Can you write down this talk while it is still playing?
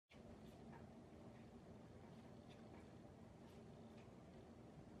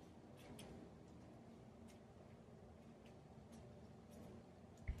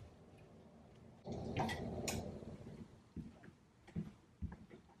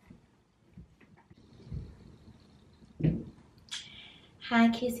Hi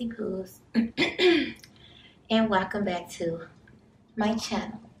Kissy Poos and welcome back to my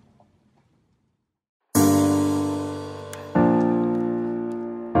channel. This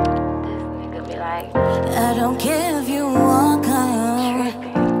nigga be like, I don't care if you walk on.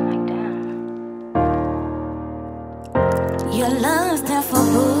 tripping, like damn. Your love stand for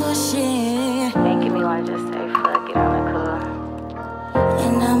bullshit, Making me wanna just say fuck it on the cool.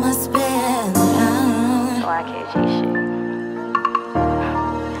 and I'ma spell it out. So I catch this shit.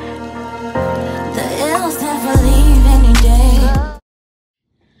 The L stand for leave any day.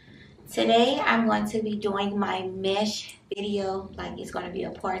 Today I'm going to be doing my mesh video. Like, it's going to be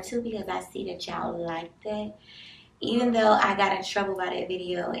a part 2 because I see that y'all like that. Even though I got in trouble by that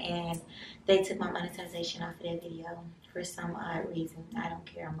video and they took my monetization off of that video for some odd reason. I don't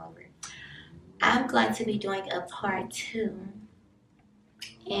care, I'm over it. I'm going to be doing a part 2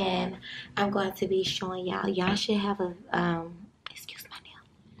 and I'm going to be showing y'all should have a excuse my nail.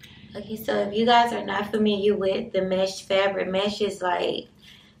 Okay, so if you guys are not familiar with the mesh fabric, mesh is like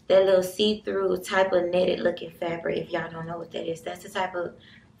that little see-through type of netted looking fabric. If y'all don't know what that is, that's the type of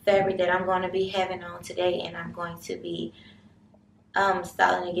fabric that I'm going to be having on today, and I'm going to be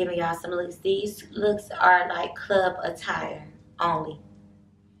styling and giving y'all some looks. These looks are like club attire only.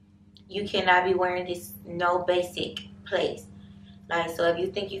 You cannot be wearing this no basic place. Like, so if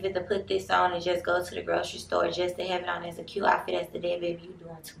you think you get to put this on and just go to the grocery store just to have it on as a cute outfit as the day, baby, you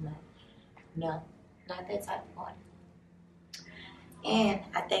doing too much. No, not that type of party. And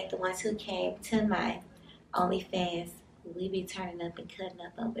I thank the ones who came to my OnlyFans. We be turning up and cutting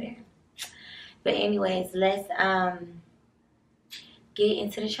up over there. But anyways, let's get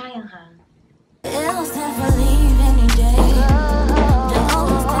into the try-on haul. The L stand for leave any day. The O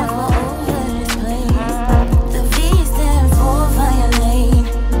stand for over this place. The V stand for violate,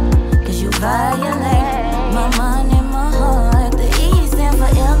 'cause you violate my mind and my heart. The E stand for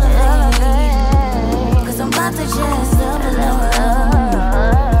elevate, 'cause I'm about to just level up.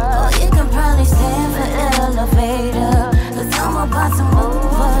 Or you can probably stand for elevator, 'cause I'm about to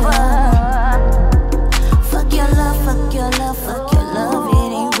move up. Fuck your love, fuck your love, fuck your love,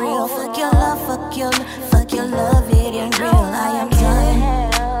 it ain't real. Fuck your love, fuck your love, it ain't real. I am done.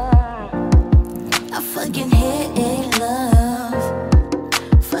 I fucking hate love.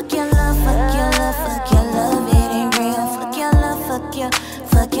 Fuck your love, fuck your love, fuck your love, it ain't real. Fuck your love, fuck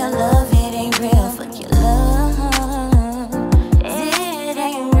your love, it ain't real. Fuck your love, it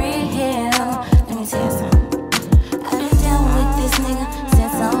ain't real. Let me tell you something. I've been down with this nigga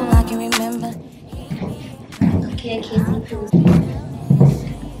since all I can remember. Okay, Kissy Poos.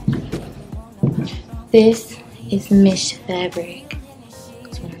 This is mesh fabric.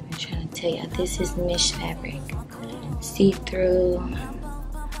 That's what I've been trying to tell y'all. This is mesh fabric. See-through,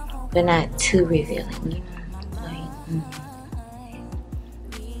 but not too revealing, you know? Like,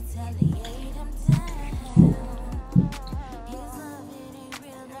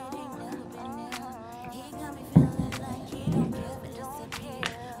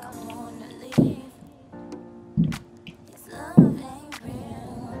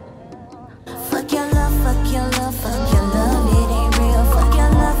 Fuck your love, fuck your love, fuck your love, it ain't real. Fuck your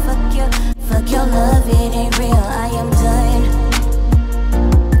love, fuck your love, it ain't real. I am done.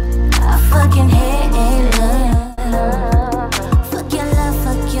 I fucking hate love. Fuck your love,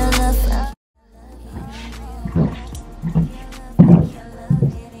 fuck your love, fuck.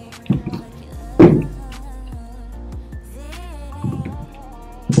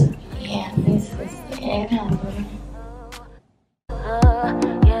 yeah, this is it.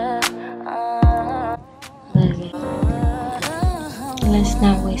 Love it. Let's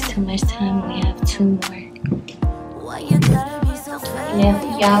not waste too much time. We have 2 more. Why you gotta be so fake? And if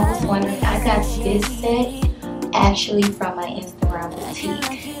y'all was wondering, I got this set actually from my Instagram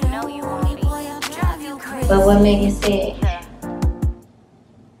boutique. You know you want me. Drive you crazy. But what Megan said,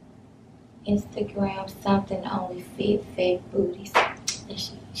 Instagram something only fit fake booties. And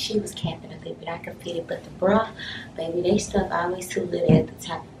she was camping a little bit. I could fit it, but the bra, baby, they stuff always too little at the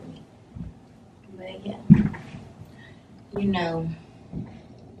top for me. But yeah, you know,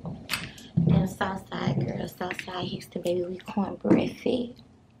 them Southside girls, Southside Houston, baby, we cornbread fit.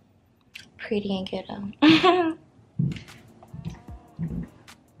 Pretty and ghetto.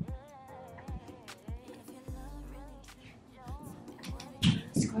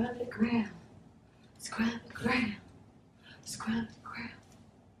 Scrub the ground, scrub the ground, scrub the ground.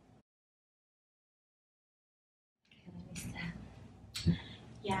 Okay, let me stop.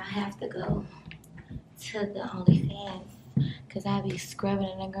 Y'all have to go to the OnlyFans, because I be scrubbing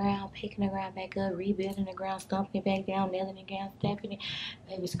in the ground, picking the ground back up, rebuilding the ground, stomping it back down, nailing it down, stamping it.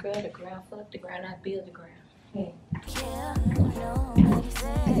 Baby, scrub the ground, fuck the ground, I build the ground. Here.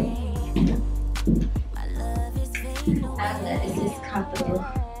 I love this. It's comfortable.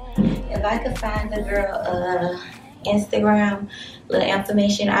 If I could find the girl Instagram little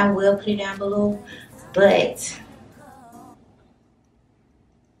information, I will put it down below. But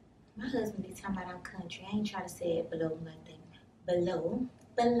my husband be talking about I'm country. I ain't trying to say it below nothing. Below.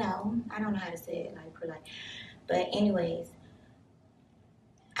 I don't know how to say it like polite. But anyways,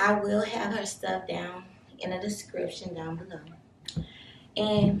 I will have her stuff down in the description down below.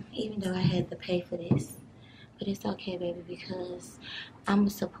 And even though I had to pay for this, but it's okay, baby, because I'm a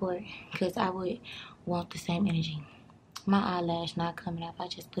support. Because I would want the same energy. My eyelash not coming up. I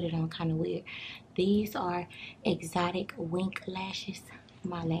just put it on kind of weird. These are exotic wink lashes.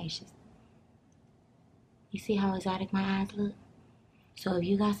 My lashes. You see how exotic my eyes look? So if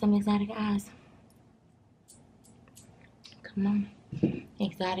you got some exotic eyes, come on.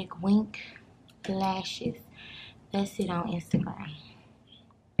 Exotic wink lashes. That's it on Instagram.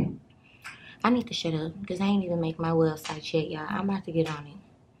 I need to shut up because I ain't even make my website yet, y'all. I'm about to get on it.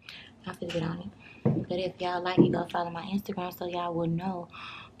 But if y'all like it, go follow my Instagram so y'all will know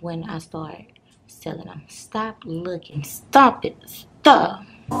when I start selling them. Stop looking. Stop it. Stop.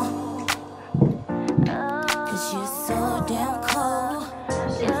 Cause you're so damn cold.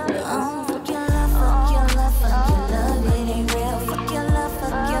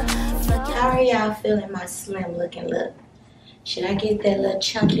 How are y'all feeling my slim looking look? Should I get that little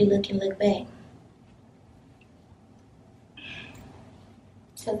chunky looking look back?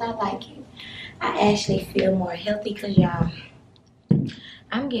 Because I like it. I actually feel more healthy because y'all,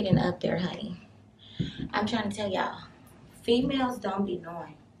 I'm getting up there, honey. I'm trying to tell y'all, females don't be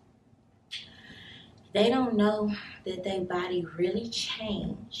knowing. They don't know that their body really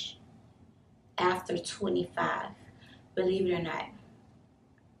change after 25. Believe it or not.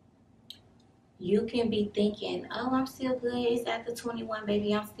 You can be thinking, oh, I'm still good. It's after 21,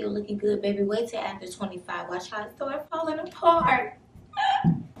 baby. I'm still looking good, baby. Wait till after 25. Watch how it start falling apart.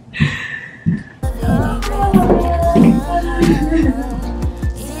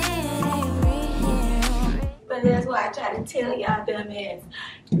 But that's why I try to tell y'all dumbass,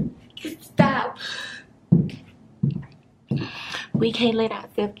 stop. We can't let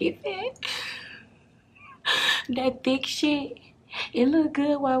ourselves get fat. That thick shit, it look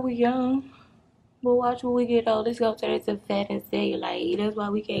good while we young. But watch when we get old, it's gonna turn into fat and cellulite. That's why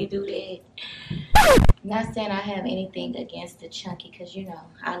we can't do that. Not saying I have anything against the chunky, because you know,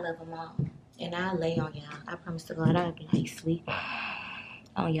 I love them all. And I'll lay on y'all. I promise to God, I'll be like, sleep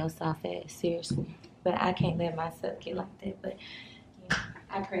on your soft ass, seriously. But I can't let myself get like that. But you know,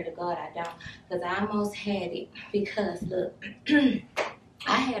 I pray to God I don't. Because I almost had it. Because, look,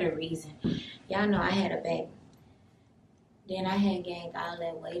 I had a reason. Y'all know I had a baby. Then I had gained all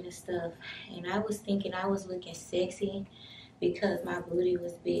that weight and stuff. And I was thinking I was looking sexy because my booty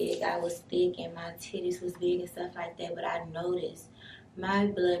was big. I was thick and my titties was big and stuff like that. But I noticed my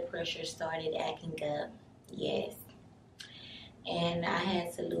blood pressure started acting up. Yes. And I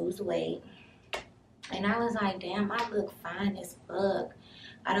had to lose weight. And I was like, damn, I look fine as fuck.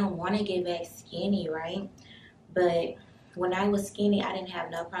 I don't want to get back skinny, right? But when I was skinny, I didn't have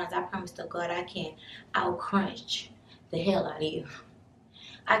no problems. I promise to God I can out-crunch the hell out of you.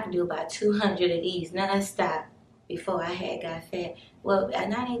 I can do about 200 of these non-stop before I had got fat. Well,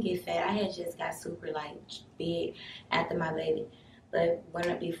 and I didn't get fat. I had just got super, like, big after my baby. But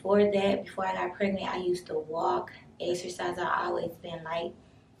before that, before I got pregnant, I used to walk, exercise. I always been, like,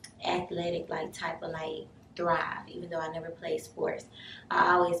 athletic, like, type of, like, thrive, even though I never played sports.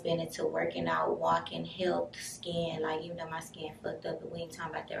 I always been into working out, walking, health, skin, like, even though my skin fucked up, but we ain't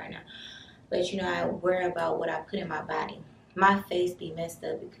talking about that right now. But, you know, I worry about what I put in my body. My face be messed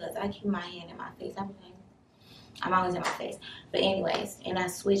up because I keep my hand in my face. I'm always in my face. But anyways, and I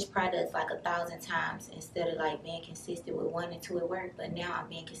switched products like 1,000 times instead of like being consistent with 1 and 2 at work. But now I'm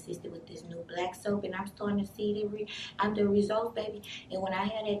being consistent with this new black soap, and I'm starting to see the results, baby. And when I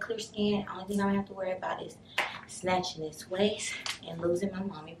had that clear skin, only thing I have to worry about is snatching this waist and losing my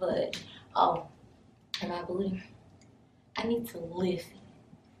mommy butt. Oh, and my booty, I need to lift it.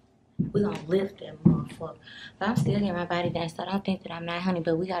 We're going to lift that motherfucker. But I'm still getting my body done, so don't think that I'm not, honey.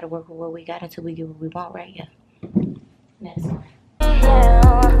 But we got to work with what we got until we get what we want, right? Yeah. Next one.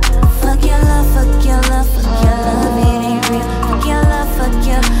 Fuck your love, fuck your love, fuck your love, it ain't real. Fuck your love, fuck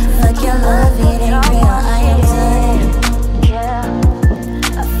your love, it ain't real. I am done.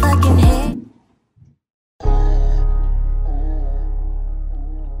 I fucking hate.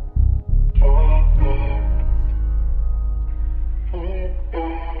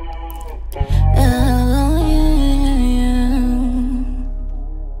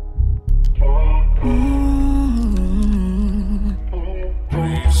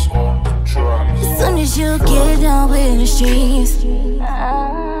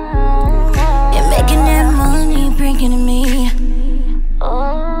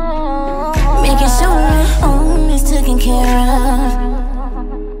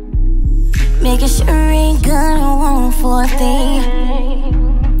 like it sure ain't gonna want for a thing.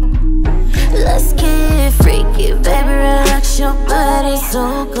 Let's get freaky, baby, relax your body,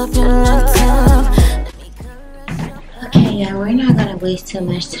 soak up in the tub. Okay, yeah, we're not gonna waste too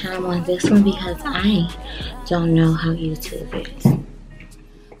much time on this one because I don't know how YouTube is.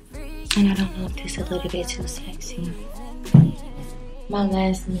 And I don't know if this is a little bit too sexy. My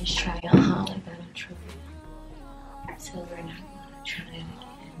last miss try on haul got in trouble. So we're not gonna try that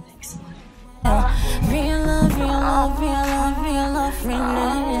again next one. Real love, real love, real love, real love, real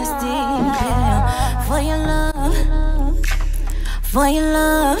nasty, yeah. For your love, for your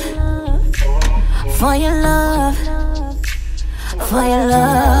love, for your love, for your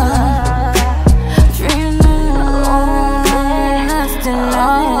love. Real love, nasty,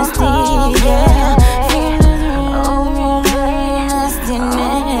 nasty, yeah. Real love, nasty,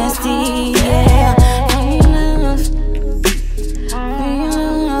 nasty, yeah.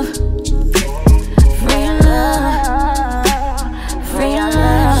 Real love, real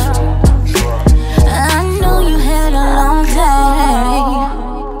love.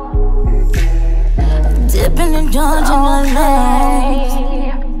 Dodging my legs.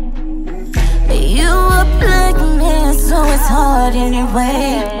 You a black man, so it's hard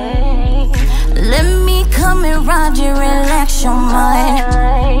anyway. Let me come and ride you, relax your mind.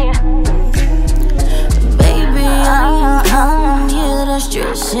 Baby, I ain't here to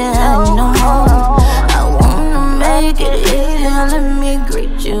stress you out no more. I wanna make it easier, let me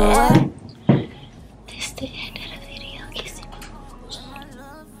greet you up. This is the end of the video. Kissing.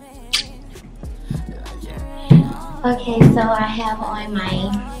 Okay, so I have on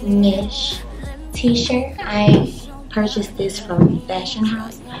my Mish t-shirt. I purchased this from Fashion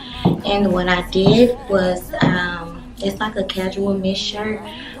House, and what I did was it's like a casual Mish shirt,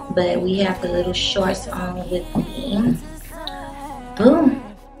 but we have the little shorts on with the boom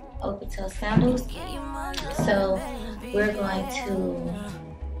open toe sandals. So we're going to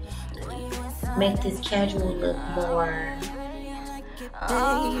make this casual look more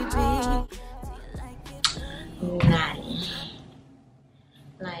naughty.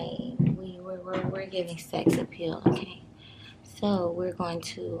 Like we're giving sex appeal, okay? So we're going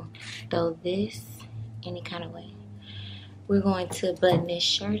to throw this any kind of way. We're going to button this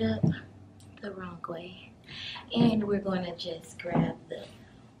shirt up the wrong way, and we're going to just grab the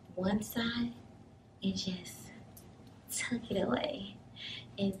one side and just tuck it away,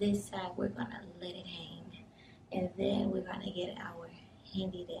 and this side we're going to let it hang, and then we're going to get our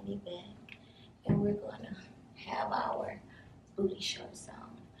handy dandy bag, and we're going to have our booty shorts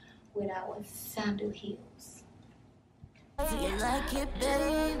on with our sandal heels. Do you like it,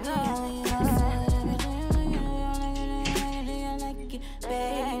 baby? Do you like it,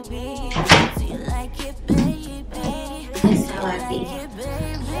 baby? Do you like it, baby? That's how I be.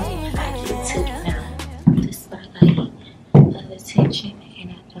 I get taken out the spotlight of attention,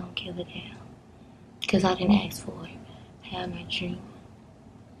 and I don't give a damn because I didn't ask for it. I have my dream.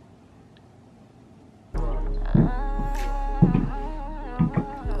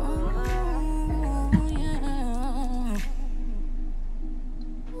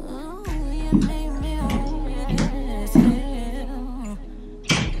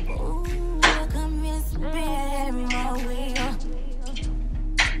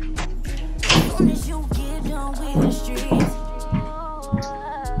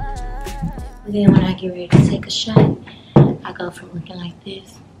 Then when I get ready to take a shot, I go from looking like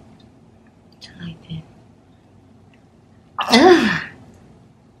this to like this.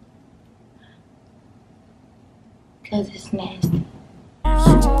 Cause it's nasty.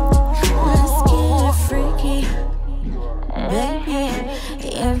 Let's get freaky, baby.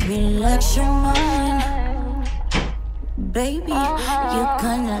 And relax your mind, baby. You're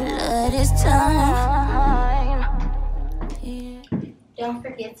gonna love this time. Don't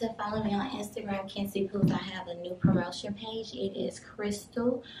forget to follow me on Instagram, pt2. I have a new promotion page. It is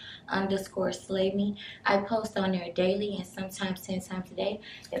Crystal_Slay Me. I post on there daily and sometimes 10 times a day.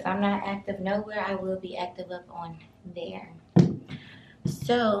 If I'm not active nowhere, I will be active up on there.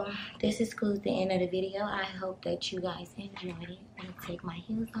 So this is cool at the end of the video. I hope that you guys enjoyed it. I'm gonna take my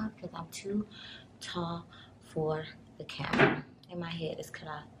heels off because I'm too tall for the camera and my head is cut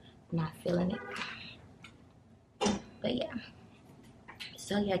off. I'm not feeling it. But yeah.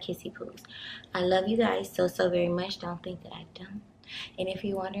 So yeah, kissy poos. I love you guys so very much. Don't think that I don't. And if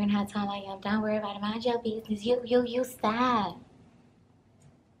you're wondering how tall I am, don't worry about it. Mind your business. You stop.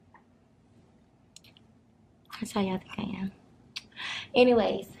 That's how y'all think I am.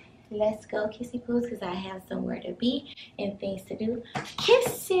 Anyways, let's go kissy poos because I have somewhere to be and things to do.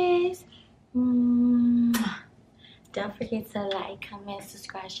 Kisses. Don't forget to like, comment,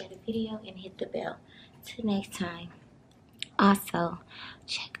 subscribe, share the video, and hit the bell. Till next time. Also,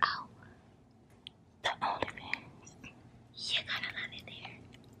 check out the OnlyFans. You're gonna love it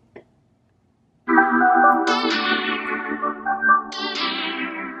there.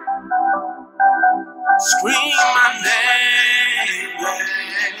 Scream.